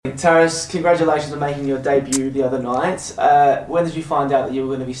Taras, congratulations on making your debut the other night. When did you find out that you were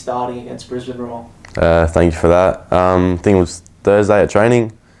going to be starting against Brisbane Roar? Thank you for that. I think it was Thursday at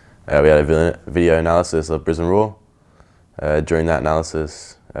training. We had a video analysis of Brisbane Roar. During that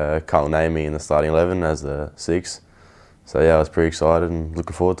analysis, Carl named me in the starting 11 as the 6. So yeah, I was pretty excited and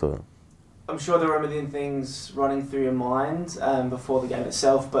looking forward to it. I'm sure there were a million things running through your mind before the game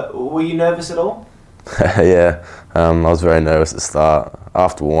itself, but were you nervous at all? Yeah, I was very nervous at the start.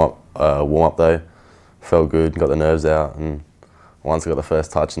 After warm up though, felt good, got the nerves out, and once I got the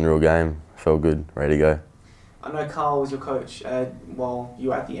first touch in the real game, felt good, ready to go. I know Carl was your coach while you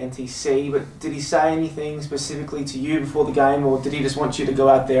were at the NTC, but did he say anything specifically to you before the game, or did he just want you to go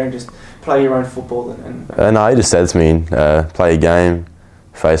out there and just play your own football? No, he just said to me, play your game,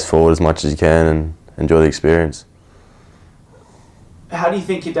 face forward as much as you can, and enjoy the experience. How do you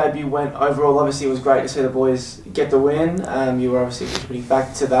think your debut went overall? Obviously, it was great to see the boys get the win. You were obviously contributing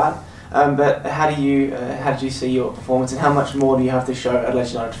back to that. But how did you see your performance, and how much more do you have to show Adelaide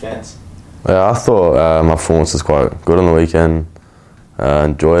United fans? Yeah, I thought my performance was quite good on the weekend.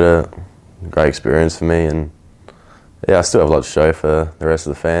 Enjoyed it. Great experience for me, and yeah, I still have a lot to show for the rest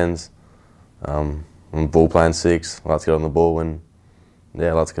of the fans. I'm ball playing 6. I like to get on the ball, and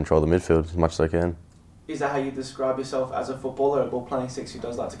yeah, I like to control the midfield as much as I can. Is that how you describe yourself as a footballer, a ball playing 6 who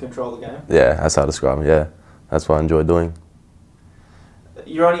does like to control the game? Yeah, that's how I describe it. Yeah, that's what I enjoy doing.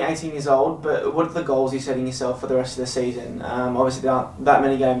 You're only 18 years old, but what are the goals you're setting yourself for the rest of the season? Obviously, there aren't that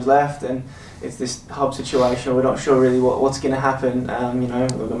many games left, and it's this hub situation. We're not sure really what's going to happen. We're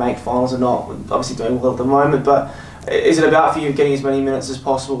going to make finals or not. We're obviously doing well at the moment, but is it about for you getting as many minutes as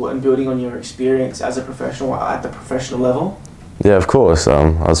possible and building on your experience as a professional at the professional level? Yeah, of course. I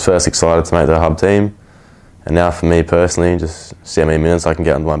was first excited to make the hub team, and now for me personally, just see how many minutes I can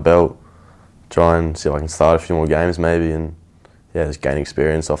get under my belt, try and see if I can start a few more games maybe, and yeah, just gain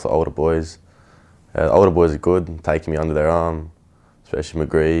experience off the older boys. The older boys are good, taking me under their arm, especially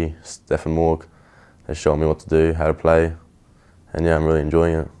McGree, Stephen Mork. They're showing me what to do, how to play, and yeah, I'm really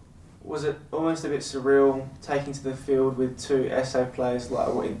enjoying it. Was it almost a bit surreal taking to the field with two SA players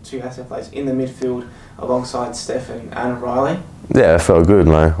in the midfield alongside Stephen and Riley? Yeah, it felt good,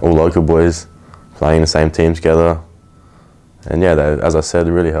 mate. All local boys playing the same team together, and yeah, as I said,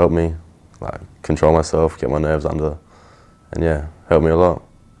 it really helped me control myself, get my nerves under. And yeah, helped me a lot.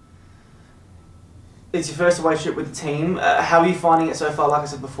 It's your first away trip with the team. How are you finding it so far? Like I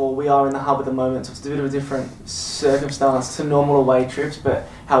said before, we are in the hub at the moment, so it's a bit of a different circumstance to normal away trips, but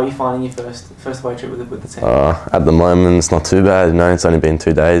how are you finding your first away trip with the team? At the moment, it's not too bad. It's only been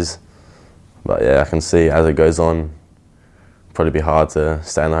 2 days. But yeah, I can see as it goes on, probably be hard to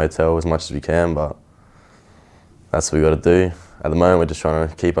stay in the hotel as much as we can, but that's what we got to do. At the moment, we're just trying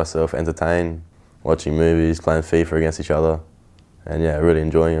to keep ourselves entertained, watching movies, playing FIFA against each other, and yeah, really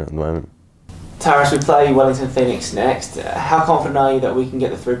enjoying it at the moment. Taras, we play Wellington Phoenix next. How confident are you that we can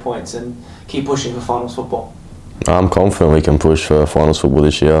get the 3 points and keep pushing for finals football? I'm confident we can push for finals football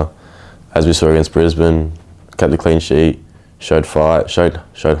this year. As we saw against Brisbane, kept the clean sheet, showed fight, showed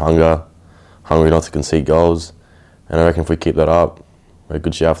hunger, hungry not to concede goals, and I reckon if we keep that up, we're a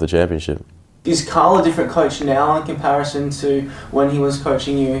good shout for the championship. Is Carl a different coach now in comparison to when he was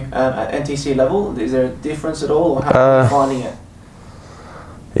coaching you at NTC level? Is there a difference at all, or how are you finding it?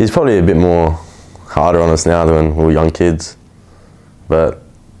 He's probably a bit more harder on us now than when we were young kids, but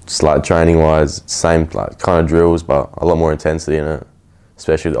just training-wise, same kind of drills, but a lot more intensity in it,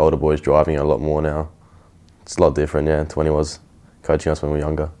 especially with the older boys driving it a lot more now. It's a lot different, yeah, to when he was coaching us when we were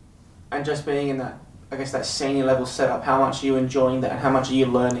younger. And just being in that senior level setup, how much are you enjoying that, and how much are you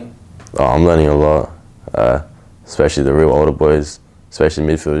learning? Oh, I'm learning a lot, especially the real older boys, especially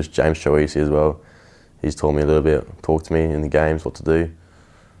midfielders. James Choisi as well. He's taught me a little bit, talked to me in the games what to do,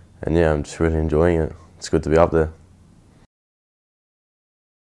 and yeah, I'm just really enjoying it. It's good to be up there.